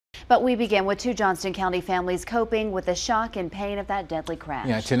But we begin with two Johnston County families coping with the shock and pain of that deadly crash.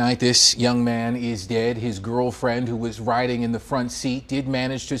 Yeah, tonight this young man is dead. His girlfriend, who was riding in the front seat, did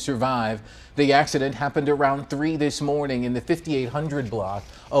manage to survive. The accident happened around 3 this morning in the 5800 block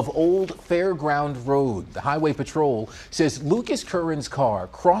of Old Fairground Road. The Highway Patrol says Lucas Curran's car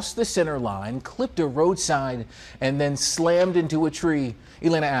crossed the center line, clipped a roadside, and then slammed into a tree.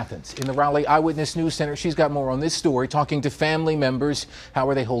 Elena Athens in the Raleigh Eyewitness News Center. She's got more on this story, talking to family members. How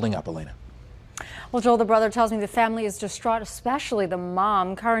are they holding up, Elena? Well, Joel, the brother tells me the family is distraught, especially the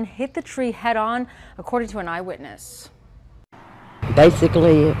mom. Curran hit the tree head on, according to an eyewitness.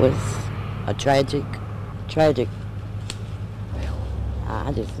 Basically, it was a tragic.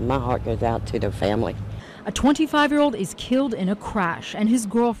 My heart goes out to the family. A 25-year-old is killed in a crash, and his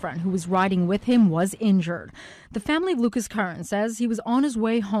girlfriend, who was riding with him, was injured. The family of Lucas Curran says he was on his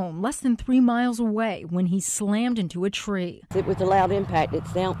way home, less than 3 miles away, when he slammed into a tree. It was a loud impact. It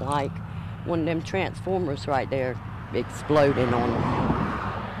sounded like one of them transformers right there exploding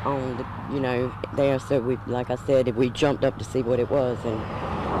on the, there. So we, like I said, we jumped up to see what it was, and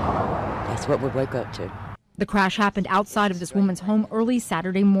that's what we woke up to. The crash happened outside of this woman's home early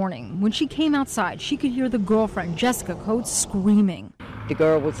Saturday morning. When she came outside, she could hear the girlfriend, Jessica Coates, screaming. The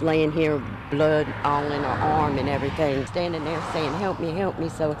girl was laying here, blood all in her arm and everything, standing there saying, help me.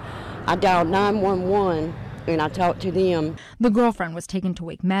 So I dialed 911 and I talked to them. The girlfriend was taken to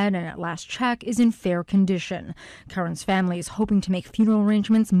Wake Med and at last check is in fair condition. Curran's family is hoping to make funeral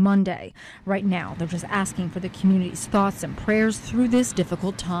arrangements Monday. Right now, they're just asking for the community's thoughts and prayers through this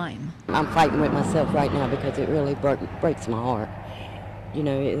difficult time. I'm fighting with myself right now because it really breaks my heart.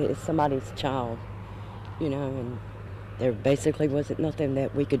 It's somebody's child, and there basically wasn't nothing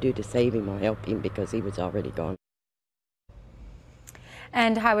that we could do to save him or help him because he was already gone.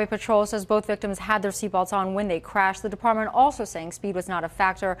 And Highway Patrol says both victims had their seatbelts on when they crashed. The department also saying speed was not a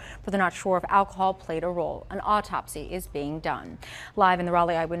factor, but they're not sure if alcohol played a role. An autopsy is being done. Live in the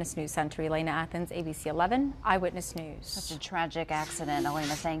Raleigh Eyewitness News Center, Elena Athens, ABC 11 Eyewitness News. Such a tragic accident.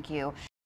 Elena, thank you.